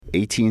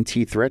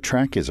AT&T Threat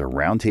Track is a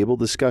roundtable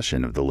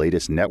discussion of the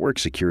latest network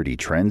security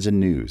trends and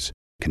news,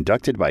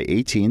 conducted by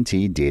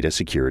AT&T data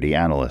security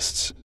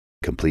analysts.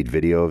 Complete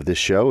video of this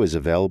show is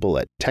available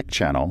at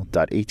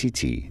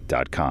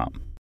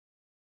techchannel.att.com.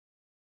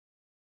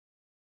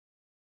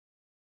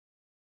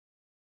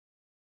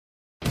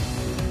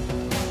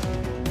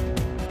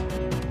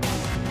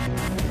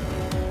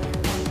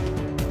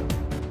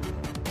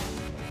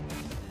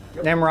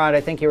 Nimrod, I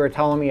think you were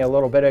telling me a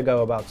little bit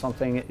ago about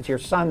something. It's your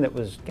son that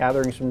was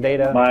gathering some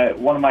data.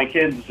 One of my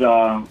kids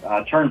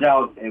turns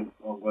out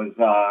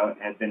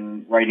had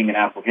been writing an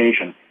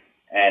application,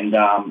 and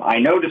I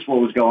noticed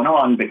what was going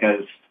on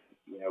because,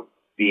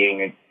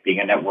 being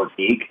a network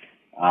geek,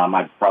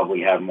 I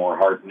probably have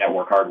more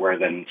network hardware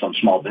than some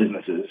small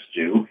businesses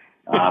do,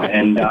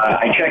 and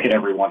I check it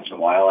every once in a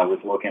while. I was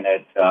looking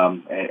at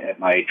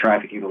my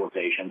traffic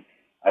utilization.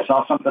 I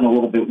saw something a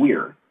little bit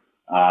weird.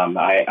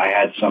 I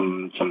had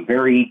some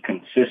very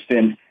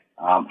consistent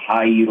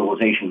high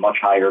utilization, much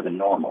higher than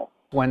normal.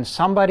 When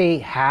somebody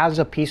has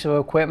a piece of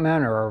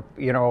equipment or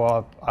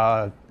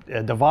a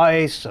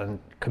device, a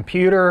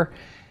computer,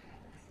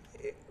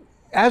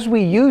 as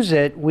we use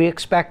it, we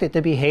expect it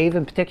to behave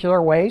in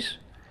particular ways.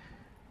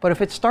 But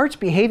if it starts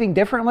behaving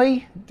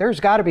differently, there's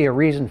got to be a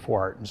reason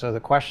for it. And so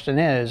the question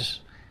is,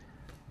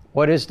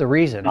 what is the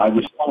reason? I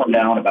was slowing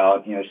down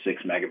about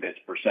 6 megabits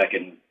per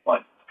second,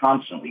 but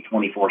constantly,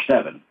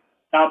 24/7.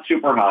 Not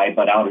super high,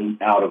 but out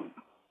of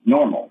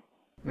normal.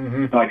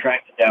 Mm-hmm. So I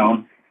tracked it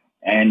down,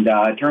 and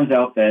it turns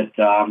out that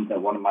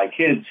one of my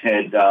kids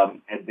had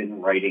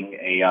been writing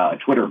a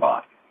Twitter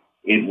bot.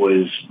 It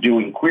was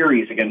doing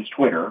queries against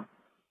Twitter,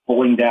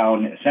 pulling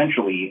down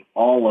essentially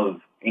all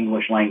of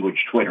English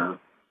language Twitter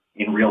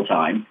in real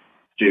time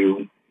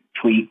to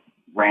tweet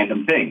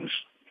random things.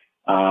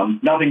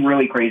 Nothing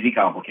really crazy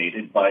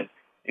complicated, but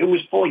it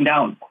was pulling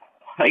down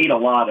quite a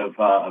lot of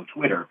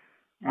Twitter.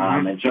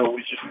 And so it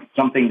was just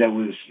something that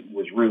was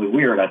really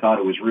weird. I thought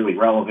it was really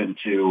relevant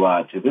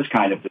to this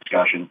kind of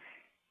discussion,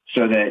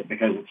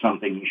 because it's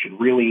something you should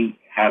really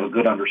have a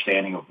good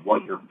understanding of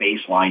what your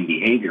baseline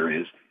behavior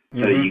is,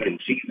 so that you can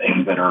see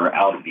things that are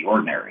out of the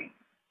ordinary.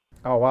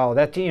 Oh wow,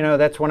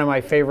 that's one of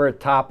my favorite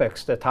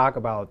topics to talk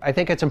about. I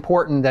think it's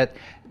important that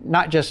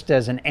not just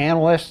as an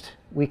analyst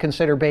we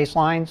consider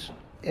baselines.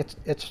 It's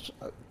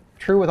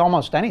true with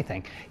almost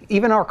anything,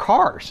 even our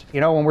cars.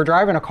 When we're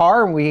driving a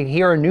car and we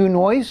hear a new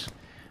noise,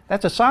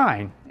 that's a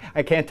sign.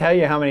 I can't tell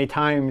you how many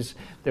times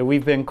that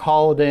we've been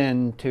called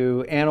in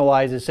to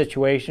analyze a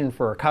situation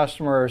for a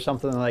customer or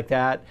something like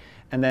that,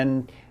 and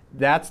then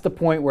that's the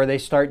point where they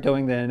start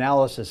doing the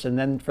analysis, and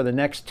then for the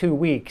next 2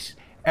 weeks,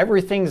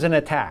 everything's an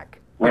attack.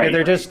 Right.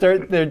 They're just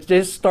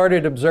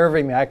started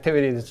observing the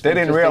activity. They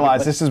didn't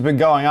realize this has been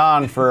going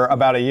on for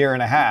about 1.5 years.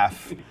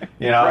 If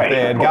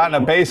they had gotten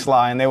a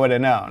baseline, they would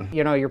have known.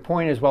 Your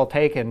point is well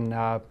taken.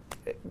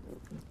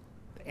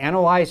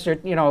 Analyze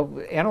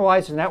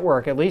the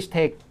network, at least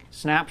take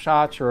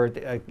snapshots or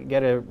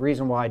get a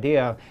reasonable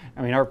idea.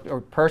 I mean, our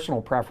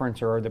personal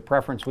preference, or the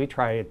preference we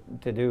try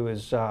to do,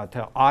 is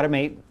to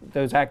automate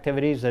those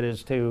activities. That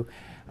is to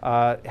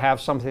have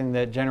something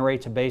that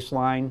generates a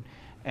baseline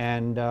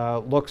and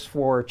looks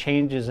for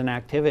changes in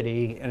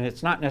activity. And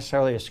it's not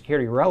necessarily a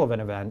security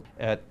relevant event.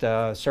 It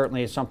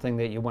certainly is something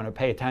that you want to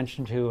pay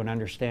attention to and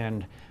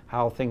understand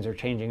how things are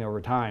changing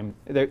over time.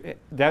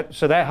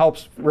 So that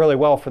helps really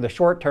well for the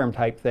short-term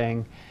type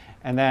thing.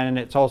 And then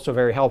it's also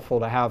very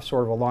helpful to have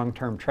sort of a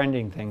long-term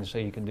trending thing, so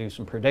you can do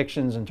some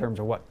predictions in terms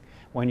of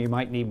when you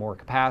might need more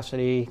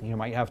capacity. You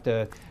might have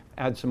to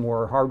add some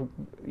more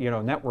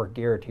network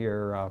gear to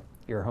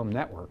your home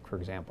network, for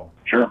example.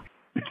 Sure.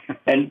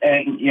 And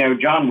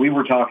John, we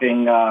were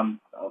talking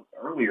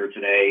earlier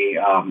today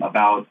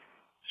about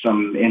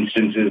some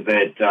instances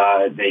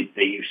that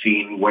you've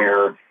seen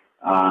where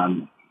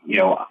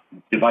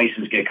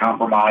devices get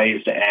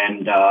compromised,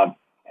 and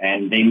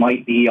they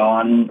might be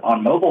on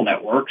mobile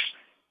networks,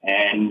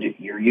 and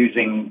you're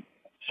using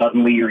a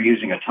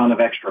ton of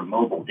extra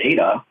mobile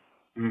data.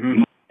 Mm-hmm. You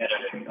might get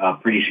a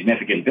pretty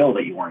significant bill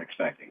that you weren't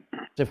expecting.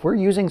 If we're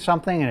using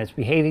something and it's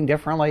behaving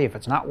differently, if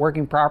it's not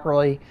working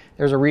properly,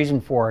 there's a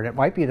reason for it. It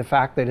might be the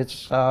fact that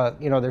it's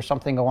there's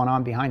something going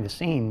on behind the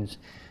scenes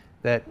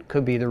that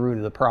could be the root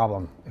of the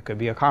problem. It could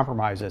be a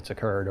compromise that's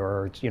occurred,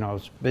 or it's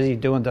busy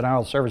doing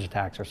denial of service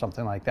attacks or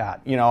something like that.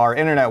 Our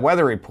internet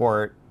weather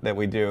report that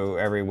we do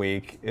every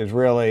week is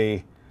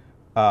really,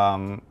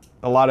 a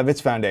lot of its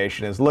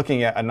foundation is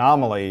looking at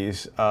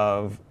anomalies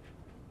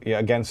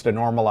against a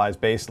normalized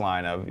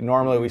baseline of,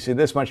 normally we see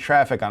this much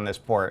traffic on this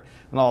port,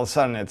 and all of a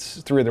sudden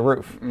it's through the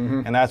roof.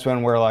 Mm-hmm. And that's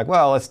when we're like,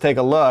 well, let's take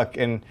a look.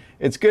 And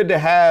it's good to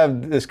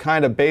have this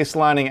kind of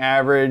baselining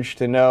average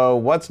to know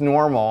what's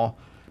normal,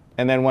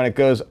 and then when it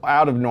goes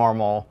out of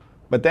normal,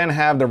 but then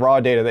have the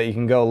raw data that you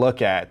can go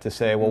look at to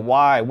say, well,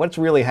 what's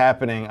really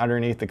happening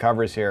underneath the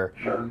covers here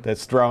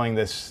that's throwing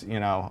this,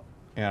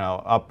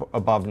 up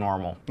above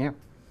normal. Yeah,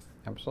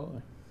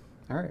 absolutely.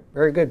 All right,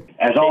 very good.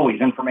 As always,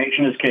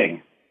 information is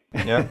king.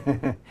 Yeah.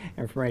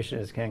 Information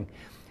is king.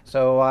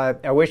 So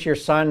I wish your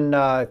son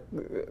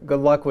good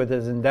luck with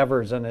his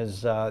endeavors and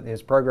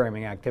his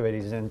programming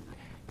activities, and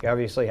he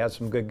obviously has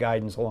some good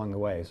guidance along the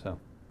way, so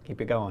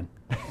keep it going.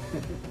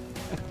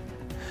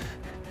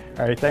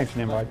 All right, thanks,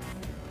 Nimrod.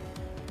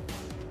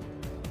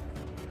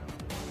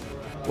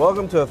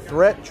 Welcome to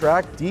Threat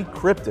Track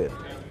Decrypted.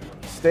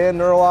 Stan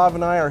Nerlov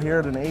and I are here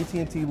at an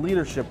AT&T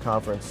Leadership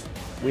Conference.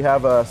 We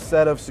have a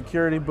set of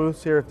security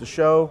booths here at the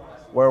show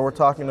where we're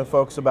talking to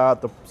folks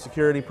about the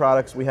security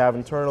products we have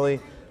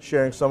internally,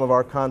 sharing some of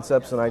our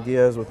concepts and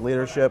ideas with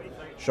leadership,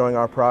 showing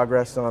our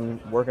progress on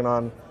working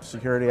on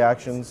security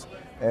actions.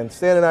 And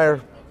Stan and I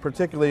are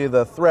particularly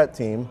the threat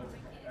team,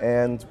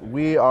 and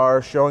we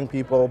are showing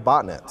people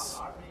botnets.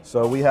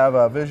 So we have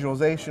a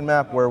visualization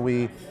map where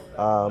we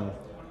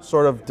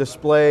sort of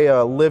display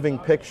a living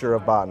picture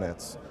of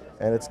botnets.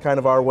 And it's kind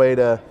of our way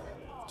to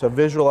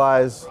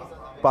visualize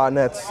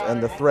botnets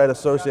and the threat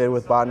associated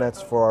with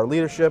botnets for our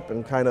leadership,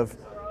 and kind of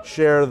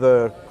share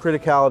the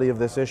criticality of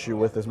this issue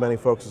with as many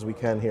folks as we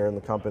can here in the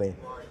company.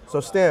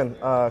 So Stan,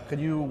 could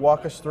you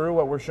walk us through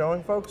what we're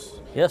showing folks?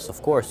 Yes, of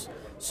course.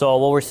 So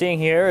what we're seeing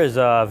here is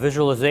a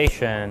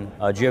visualization,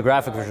 a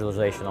geographic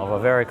visualization of a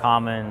very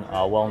common,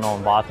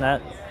 well-known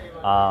botnet.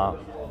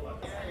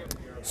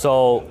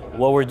 So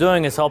what we're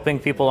doing is helping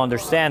people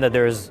understand that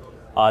there's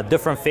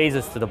different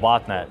phases to the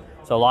botnet.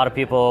 So a lot of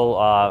people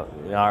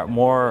are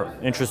more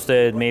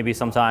interested maybe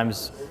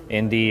sometimes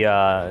in the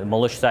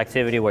malicious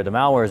activity where the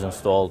malware is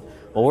installed.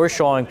 What we're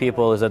showing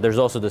people is that there's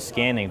also the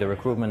scanning, the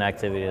recruitment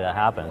activity that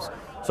happens.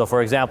 So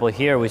for example,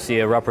 here we see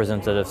a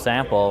representative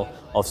sample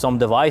of some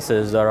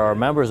devices that are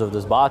members of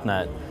this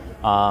botnet.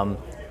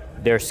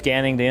 They're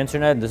scanning the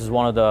internet. This is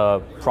one of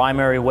the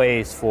primary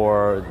ways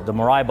for the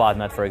Mirai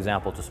botnet, for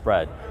example, to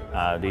spread.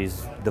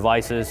 These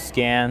devices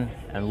scan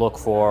and look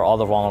for all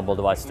the vulnerable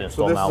devices to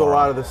install malware. So this is a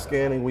lot of the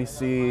scanning we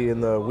see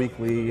in the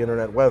weekly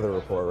internet weather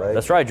report, right?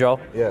 That's right, Joe.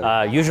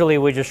 Yeah. Usually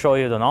we just show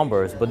you the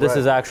numbers, but this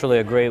is actually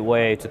a great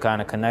way to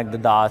kind of connect the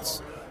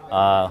dots,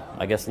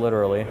 I guess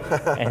literally,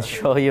 and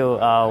show you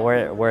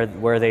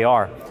where they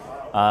are.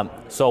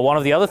 So one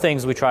of the other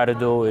things we try to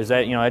do is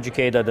that,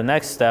 educate that the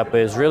next step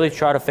is really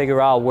try to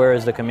figure out where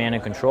is the command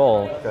and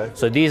control. Okay.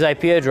 So these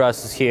IP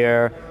addresses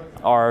here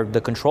are the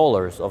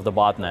controllers of the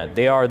botnet.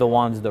 They are the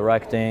ones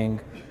directing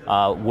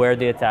where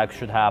the attack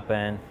should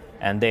happen,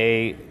 and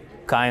they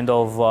kind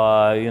of,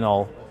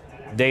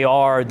 they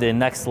are the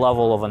next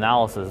level of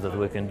analysis that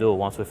we can do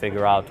once we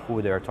figure out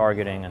who they're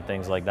targeting and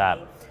things like that.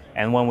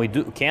 And when we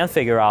can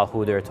figure out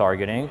who they're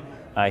targeting,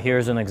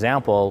 here's an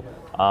example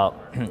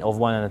of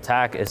when an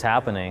attack is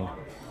happening.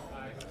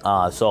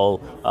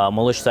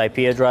 Malicious IP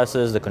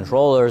addresses, the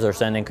controllers are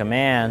sending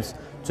commands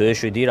to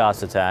issue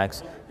DDoS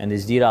attacks, and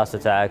these DDoS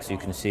attacks you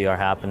can see are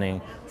happening,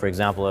 for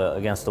example,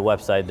 against the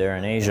website there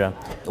in Asia.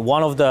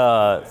 One of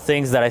the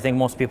things that I think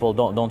most people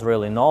don't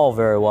really know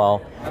very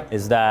well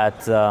is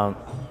that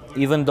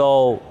even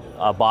though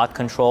a bot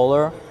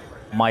controller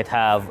might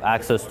have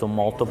access to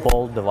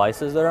multiple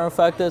devices that are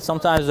infected,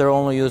 sometimes they're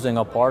only using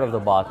a part of the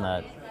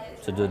botnet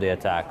to do the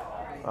attack.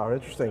 Oh,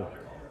 interesting.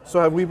 So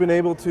have we been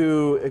able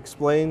to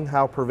explain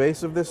how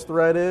pervasive this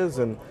threat is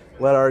and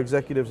let our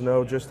executives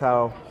know just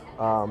how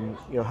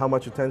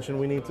much attention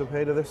we need to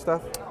pay to this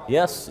stuff?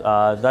 Yes,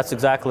 that's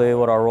exactly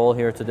what our role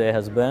here today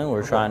has been.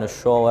 We're trying to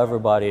show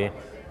everybody,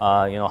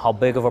 how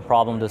big of a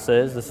problem this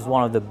is. This is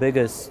one of the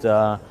biggest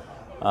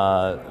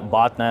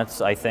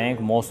botnets, I think,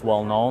 most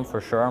well known for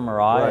sure,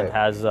 Mirai. Right. It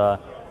has,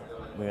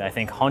 I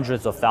think,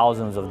 hundreds of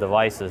thousands of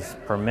devices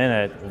per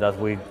minute that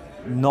we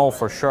know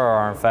for sure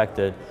are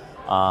infected.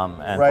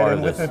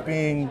 And with it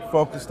being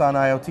focused on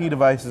IoT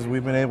devices,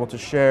 we've been able to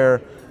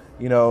share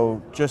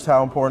just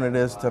how important it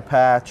is to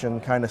patch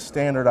and kind of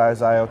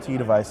standardize IoT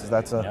devices.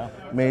 That's a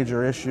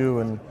major issue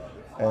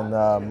and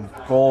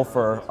goal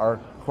for our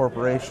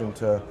corporation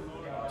to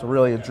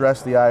really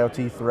address the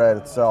IoT threat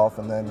itself,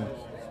 and then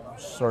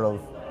sort of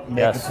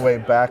make its way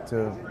back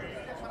to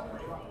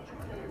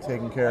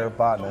taking care of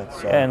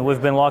botnets. So. And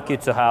we've been lucky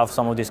to have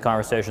some of these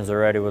conversations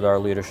already with our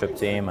leadership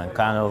team and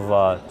kind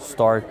of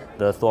start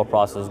the thought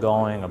process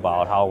going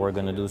about how we're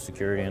going to do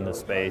security in this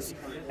space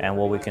and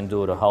what we can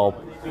do to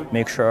help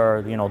make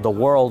sure the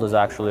world is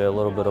actually a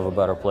little bit of a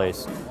better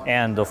place.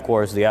 And of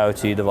course the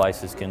IoT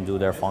devices can do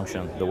their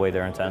function the way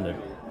they're intended.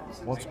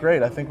 Well, it's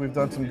great. I think we've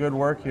done some good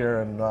work here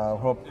and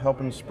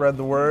helping spread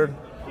the word,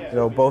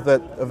 both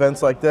at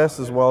events like this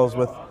as well as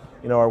with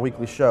our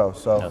weekly show.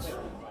 So. Yes.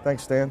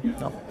 Thanks, Stan.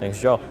 No,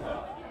 thanks, Joe.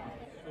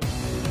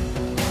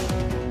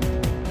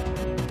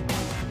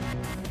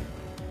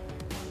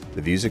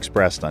 The views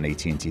expressed on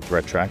AT&T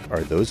Threat Track are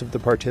those of the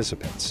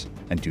participants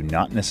and do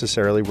not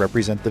necessarily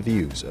represent the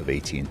views of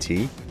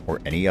AT&T or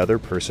any other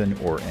person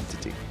or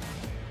entity.